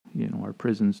our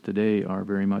prisons today are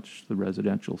very much the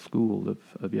residential school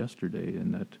of yesterday,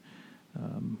 and that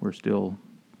we're still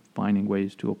finding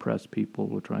ways to oppress people.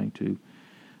 We're trying to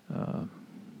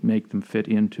make them fit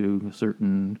into a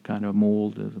certain kind of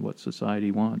mold of what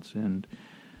society wants, and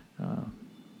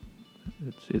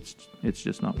it's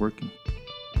just not working.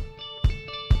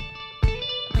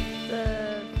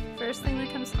 The first thing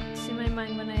that comes to my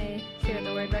mind when I hear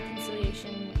the word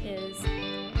reconciliation is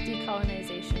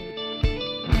decolonization.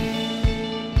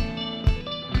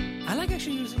 I like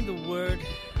actually using the word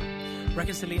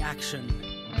reconciliation.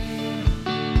 I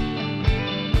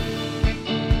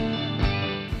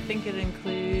think it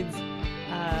includes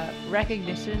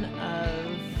recognition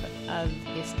of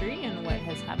history and what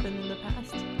has happened in the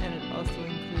past, and it also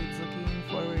includes looking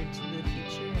forward to the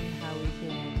future and how we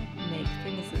can make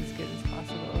things as good as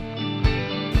possible.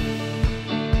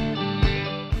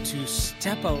 To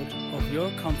step out of your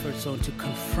comfort zone, to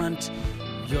confront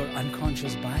your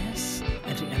unconscious bias,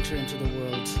 and to enter into the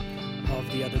world of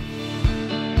the other.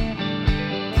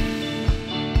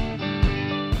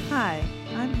 Hi,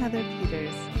 I'm Heather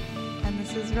Peters, and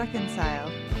this is Reconcile,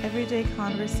 Everyday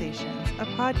Conversations, a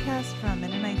podcast from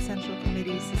Mennonite Central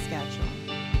Committee, Saskatchewan.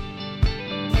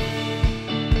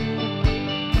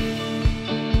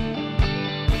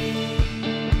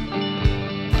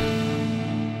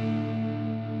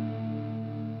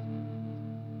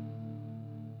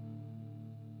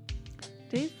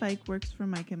 Dave Fike works for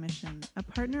Micah Mission, a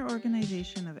partner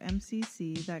organization of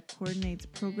MCC that coordinates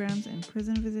programs in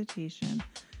prison visitation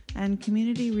and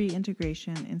community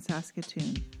reintegration in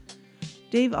Saskatoon.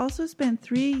 Dave also spent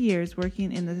 3 years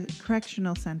working in the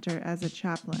Correctional Center as a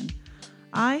chaplain.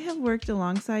 I have worked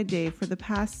alongside Dave for the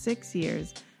past 6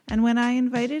 years, and when I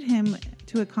invited him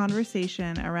to a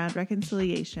conversation around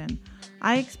reconciliation,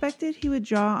 I expected he would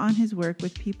draw on his work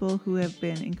with people who have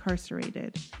been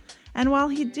incarcerated. And while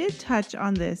he did touch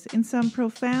on this in some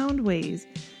profound ways,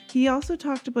 he also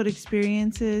talked about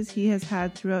experiences he has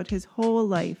had throughout his whole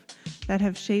life that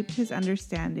have shaped his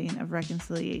understanding of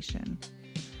reconciliation.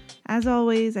 As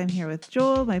always, I'm here with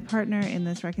Joel, my partner in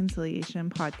this reconciliation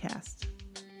podcast.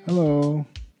 Hello.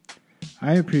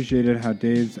 I appreciated how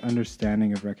Dave's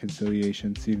understanding of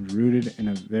reconciliation seemed rooted in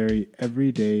a very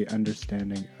everyday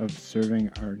understanding of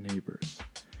serving our neighbors.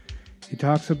 He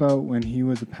talks about when he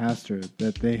was a pastor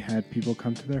that they had people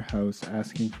come to their house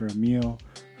asking for a meal,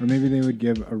 or maybe they would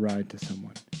give a ride to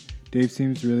someone. Dave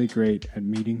seems really great at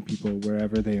meeting people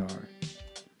wherever they are.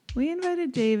 We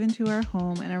invited Dave into our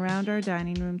home and around our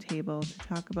dining room table to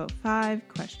talk about 5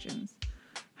 questions.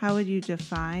 How would you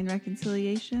define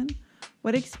reconciliation?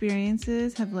 What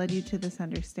experiences have led you to this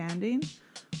understanding?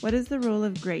 What is the role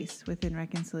of grace within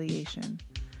reconciliation?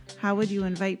 How would you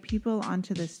invite people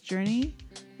onto this journey?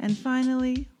 And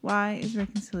finally, why is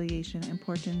reconciliation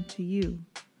important to you?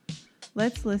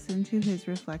 Let's listen to his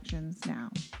reflections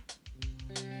now.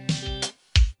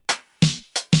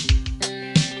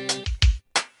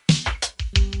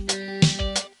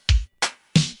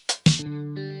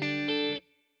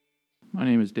 My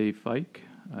name is Dave Fike.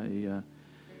 I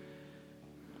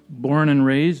born and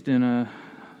raised in a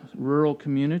rural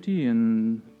community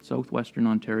in southwestern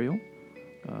Ontario.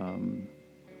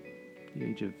 At the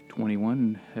age of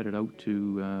 21, headed out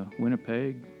to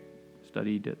Winnipeg,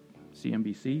 studied at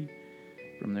CMBC.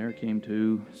 From there, came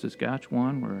to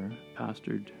Saskatchewan, where I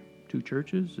pastored 2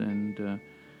 churches, and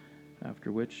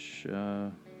after which,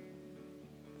 for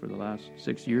the last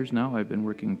 6 years now, I've been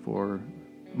working for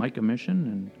Micah Mission,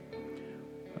 and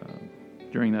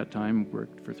during that time,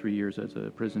 worked for 3 years as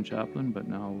a prison chaplain, but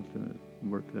now the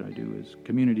work that I do is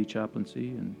community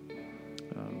chaplaincy and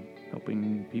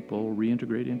helping people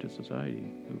reintegrate into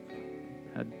society who've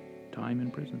had time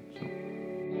in prison.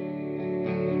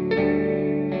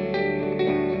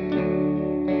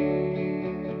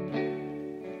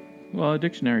 Well, a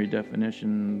dictionary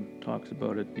definition talks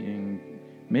about it being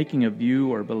making a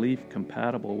view or belief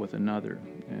compatible with another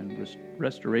and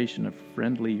restoration of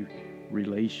friendly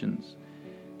relations.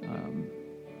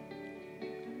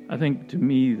 I think to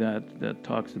me that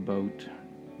talks about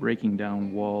breaking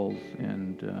down walls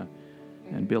and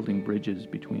building bridges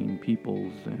between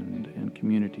peoples and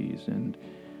communities, and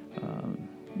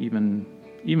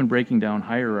even breaking down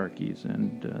hierarchies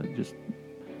and just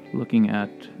looking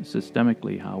at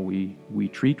systemically how we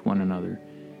treat one another.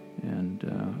 And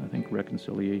I think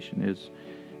reconciliation is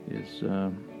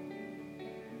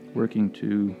working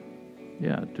to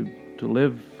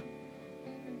live,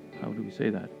 how do we say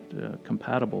that,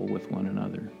 compatible with one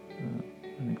another.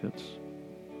 I think that's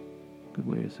a good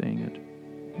way of saying it.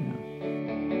 Yeah.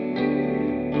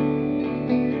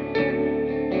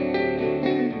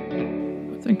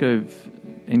 I think I've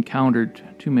encountered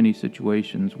too many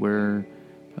situations where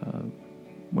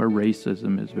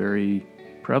racism is very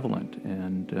prevalent,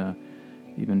 and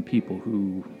even people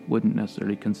who wouldn't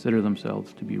necessarily consider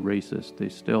themselves to be racist, they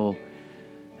still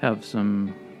have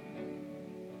some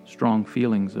strong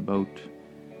feelings about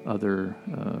other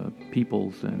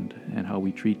peoples and how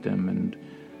we treat them, and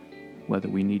whether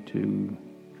we need to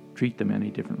treat them any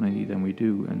differently than we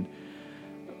do. And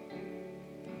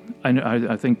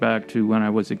I think back to when I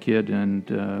was a kid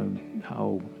and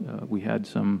how we had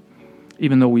some,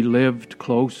 even though we lived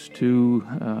close to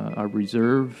our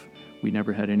reserve, we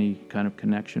never had any kind of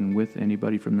connection with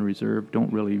anybody from the reserve.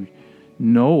 Don't really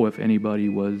know if anybody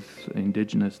was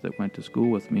Indigenous that went to school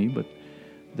with me, but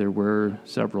there were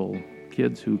several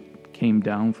kids who came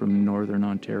down from Northern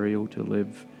Ontario to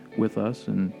live with us,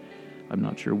 and I'm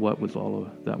not sure what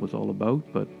that was all about,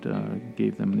 but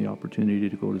gave them the opportunity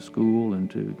to go to school and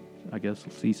to, I guess,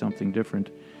 see something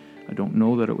different. I don't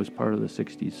know that it was part of the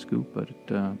 60s scoop, but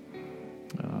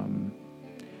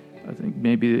I think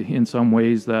maybe in some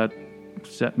ways that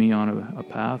set me on a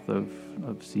path of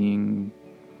seeing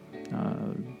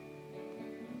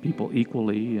people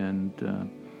equally and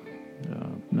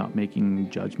not making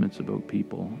judgments about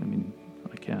people. I mean,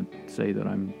 I can't say that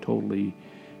I'm totally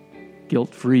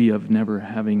guilt-free of never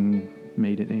having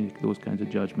made any of those kinds of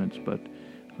judgments, but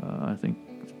I think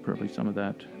probably some of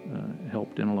that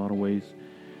helped in a lot of ways.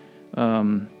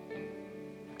 And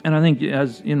I think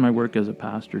as in my work as a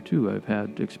pastor too, I've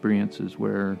had experiences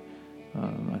where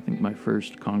I think my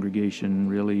first congregation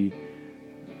really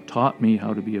taught me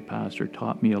how to be a pastor,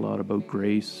 taught me a lot about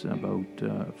grace, about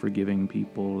forgiving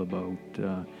people, about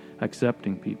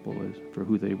accepting people for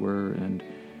who they were, and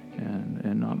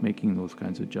not making those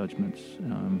kinds of judgments.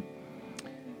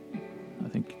 I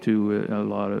think too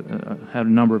had a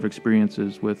number of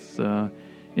experiences with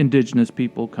Indigenous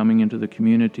people coming into the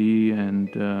community and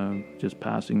just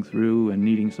passing through and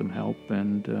needing some help,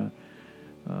 and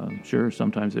sure,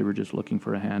 sometimes they were just looking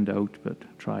for a handout, but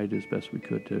tried as best we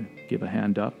could to give a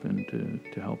hand up and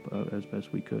to help as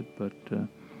best we could. But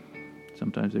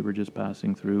sometimes they were just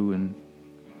passing through, and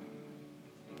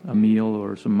a meal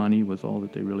or some money was all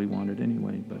that they really wanted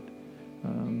anyway. But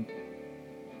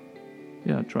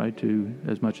tried to,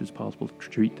 as much as possible,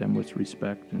 treat them with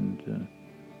respect and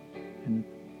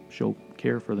show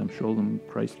care for them, show them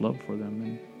Christ's love for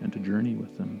them, and to journey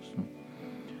with them. So.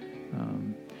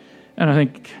 And I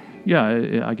think,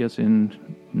 I guess in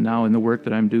the work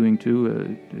that I'm doing too,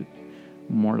 it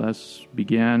more or less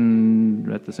began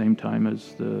at the same time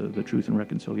as the Truth and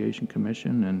Reconciliation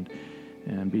Commission,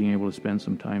 and being able to spend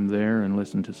some time there and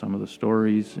listen to some of the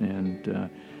stories, and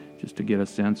just to get a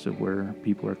sense of where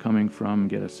people are coming from,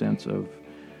 get a sense of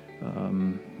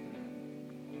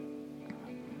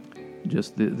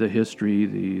just the history,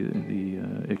 the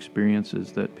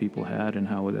experiences that people had, and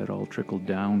how that all trickled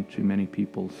down to many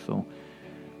people. So,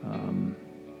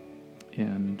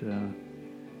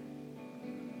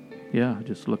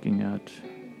 just looking at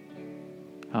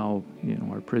how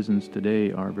our prisons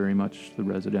today are very much the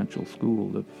residential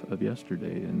school of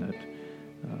yesterday, and that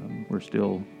we're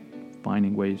still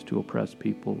finding ways to oppress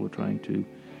people. We're trying to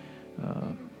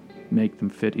make them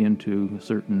fit into a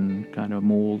certain kind of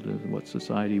mold of what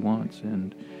society wants,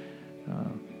 and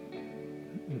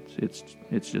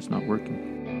it's just not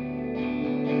working.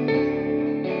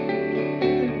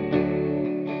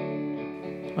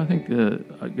 I think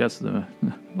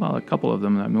a couple of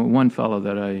them. I mean, one fellow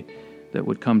that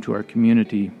would come to our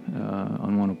community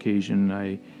on one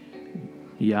occasion,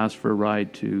 he asked for a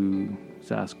ride to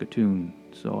Saskatoon,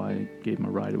 so I gave him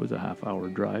a ride. It was a half-hour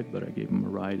drive, but I gave him a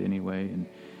ride anyway, and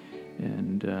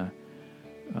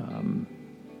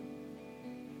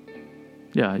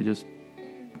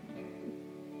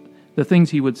the things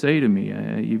he would say to me,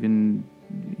 even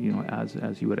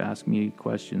as he would ask me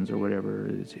questions or whatever,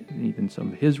 even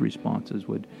some of his responses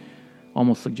would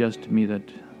almost suggest to me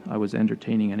that I was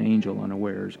entertaining an angel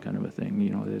unawares, kind of a thing.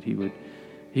 That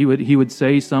he would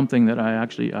say something that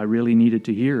I really needed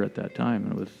to hear at that time,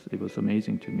 and it was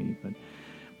amazing to me.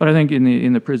 But I think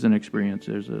in the prison experience,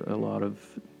 there's a lot of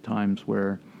times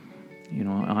where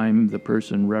I'm the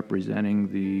person representing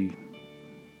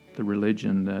the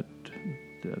religion that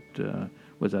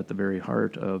was at the very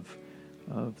heart of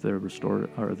the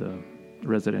the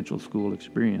residential school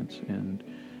experience, and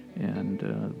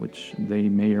which they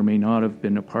may or may not have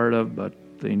been a part of, but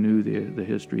they knew the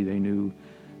history, they knew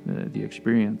the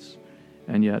experience,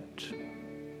 and yet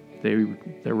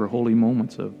there were holy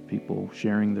moments of people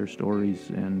sharing their stories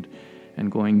and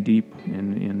going deep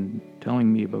in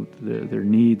telling me about their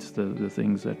needs, the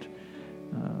things that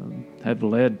had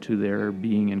led to their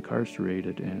being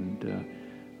incarcerated, and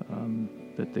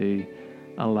that they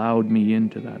allowed me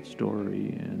into that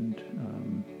story and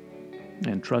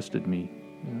trusted me,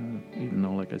 even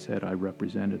though, like I said, I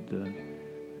represented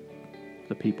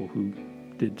the people who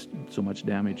did so much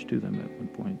damage to them at one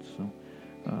point. So,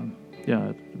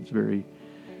 it's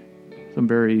some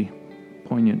very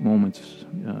poignant moments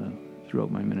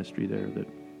throughout my ministry there that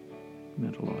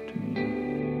meant a lot to me.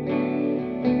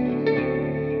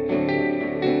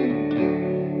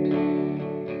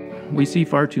 We see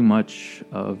far too much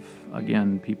of,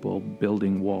 again, people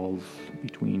building walls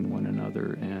between one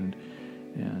another and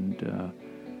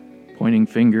pointing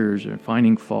fingers or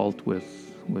finding fault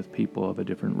with people of a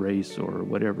different race or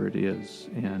whatever it is.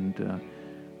 And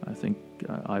I think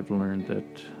I've learned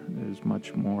that there's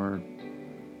much more.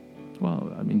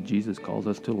 Well, I mean, Jesus calls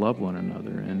us to love one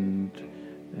another, and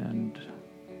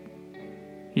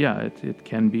it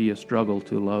can be a struggle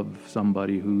to love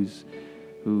somebody who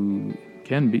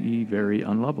can be very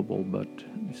unlovable, but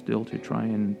still to try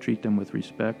and treat them with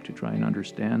respect, to try and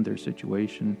understand their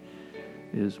situation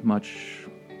is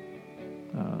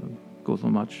goes a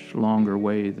much longer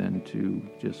way than to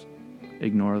just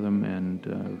ignore them and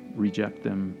reject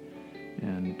them.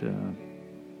 And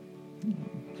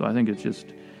so I think it's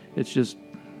just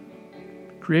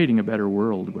creating a better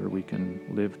world where we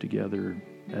can live together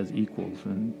as equals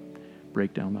and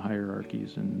break down the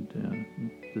hierarchies and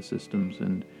the systems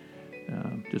and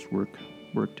just work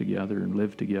together and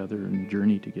live together and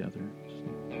journey together. So.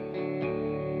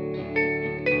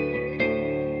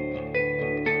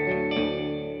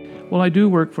 Well, I do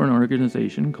work for an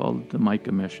organization called the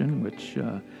Micah Mission, which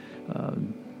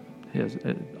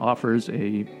offers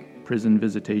a prison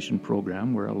visitation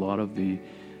program where a lot of the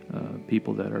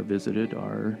people that are visited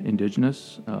are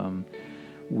Indigenous.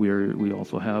 We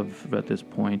also have, at this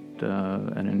point,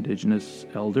 an Indigenous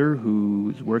elder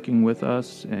who's working with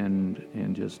us and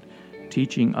just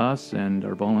teaching us and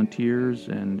our volunteers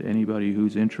and anybody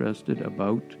who's interested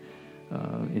about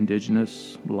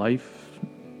Indigenous life,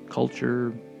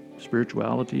 culture,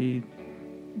 spirituality,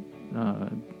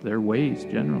 their ways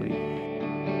generally.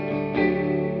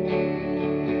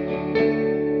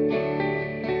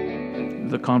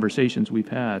 The conversations we've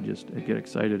had, just I get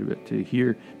excited a bit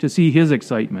to see his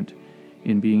excitement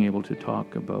in being able to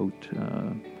talk about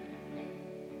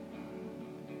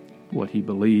what he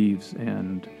believes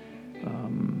and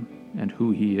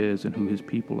who he is and who his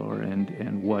people are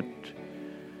and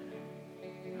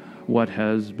what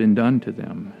has been done to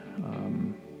them,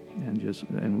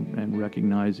 and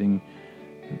recognizing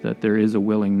that there is a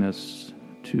willingness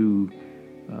to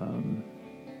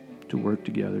work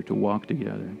together, to walk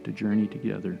together, to journey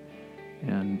together.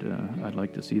 And I'd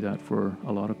like to see that for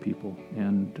a lot of people.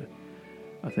 And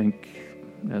I think,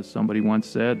 as somebody once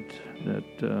said, that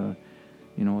the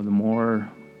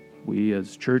more we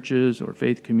as churches or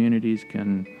faith communities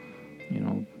can,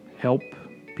 help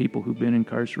people who've been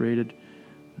incarcerated,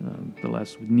 the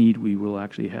less need we will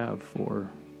actually have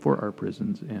for our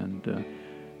prisons. And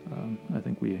I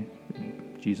think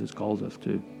Jesus calls us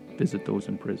to visit those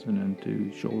in prison and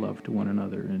to show love to one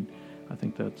another, and I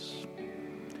think that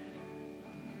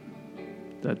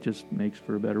just makes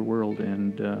for a better world.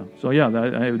 And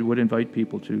I would invite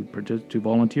people to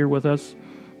volunteer with us,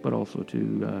 but also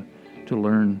to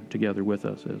learn together with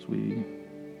us as we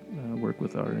work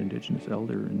with our Indigenous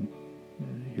elder and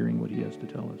hearing what he has to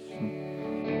tell us.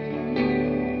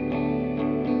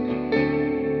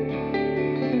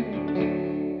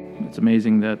 It's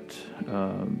amazing that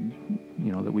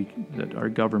that our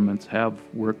governments have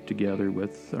worked together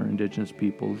with our Indigenous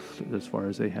peoples as far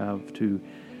as they have to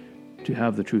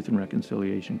have the Truth and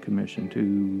Reconciliation Commission,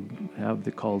 to have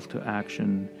the calls to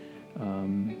action.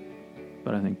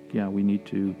 But I think, we need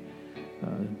to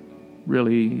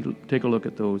really take a look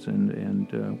at those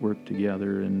and work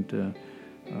together and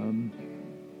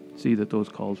see that those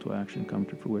calls to action come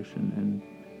to fruition,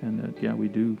 and that, we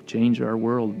do change our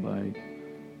world by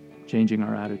changing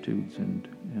our attitudes and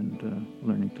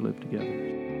learning to live together.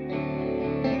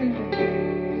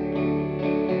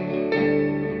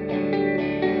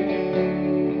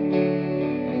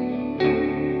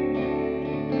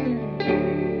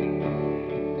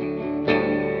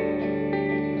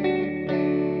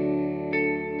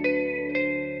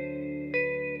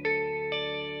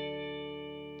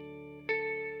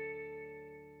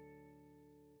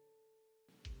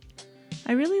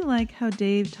 I really like how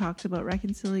Dave talked about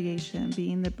reconciliation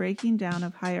being the breaking down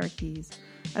of hierarchies,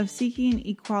 of seeking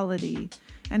equality,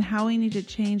 and how we need to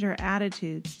change our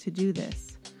attitudes to do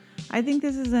this. I think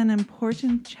this is an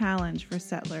important challenge for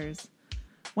settlers.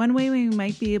 One way we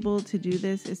might be able to do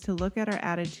this is to look at our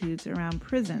attitudes around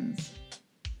prisons.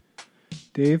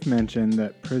 Dave mentioned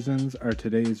that prisons are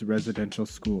today's residential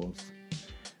schools.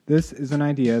 This is an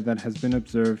idea that has been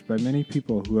observed by many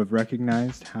people who have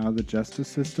recognized how the justice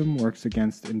system works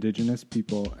against Indigenous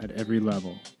people at every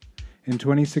level. In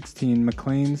 2016,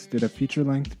 Maclean's did a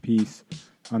feature-length piece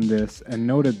on this and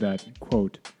noted that,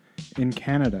 quote, in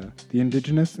Canada, the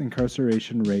Indigenous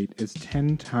incarceration rate is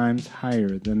 10 times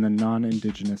higher than the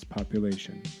non-Indigenous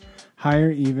population,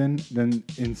 higher even than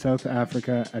in South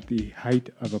Africa at the height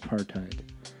of apartheid.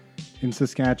 In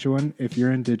Saskatchewan, if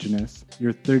you're Indigenous,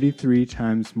 you're 33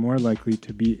 times more likely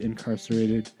to be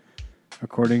incarcerated,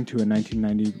 according to a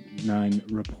 1999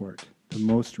 report, the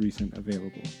most recent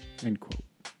available, end quote.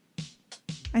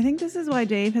 I think this is why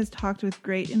Dave has talked with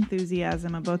great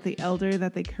enthusiasm about the elder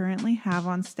that they currently have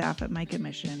on staff at Micah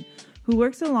Mission, who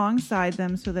works alongside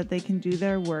them so that they can do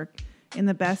their work in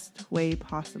the best way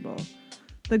possible.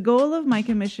 The goal of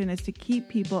Micah Mission is to keep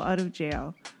people out of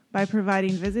jail by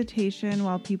providing visitation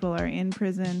while people are in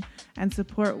prison and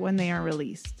support when they are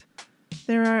released.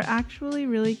 There are actually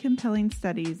really compelling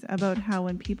studies about how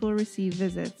when people receive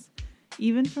visits,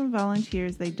 even from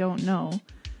volunteers they don't know,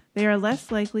 they are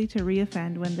less likely to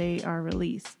reoffend when they are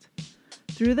released.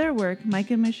 Through their work,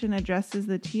 Micah Mission addresses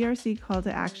the TRC call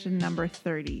to action number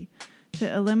 30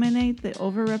 to eliminate the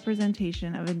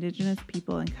overrepresentation of Indigenous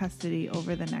people in custody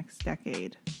over the next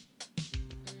decade.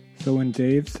 So when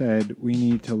Dave said we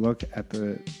need to look at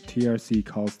the TRC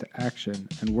calls to action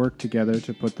and work together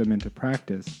to put them into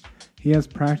practice, he has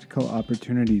practical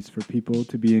opportunities for people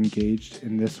to be engaged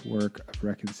in this work of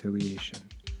reconciliation.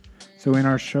 So in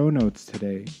our show notes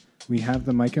today, we have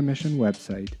the Micah Mission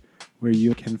website where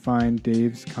you can find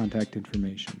Dave's contact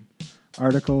information,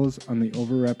 articles on the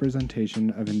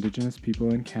overrepresentation of Indigenous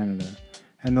people in Canada,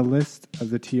 and the list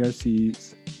of the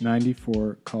TRC's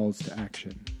 94 calls to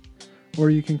action.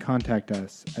 Or you can contact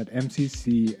us at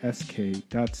mccsk.ca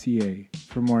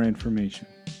for more information.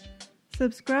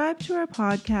 Subscribe to our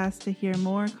podcast to hear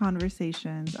more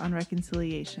conversations on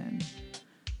reconciliation.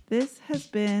 This has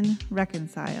been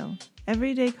Reconcile,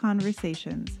 Everyday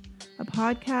Conversations, a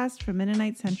podcast from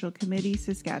Mennonite Central Committee,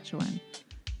 Saskatchewan.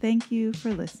 Thank you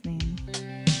for listening.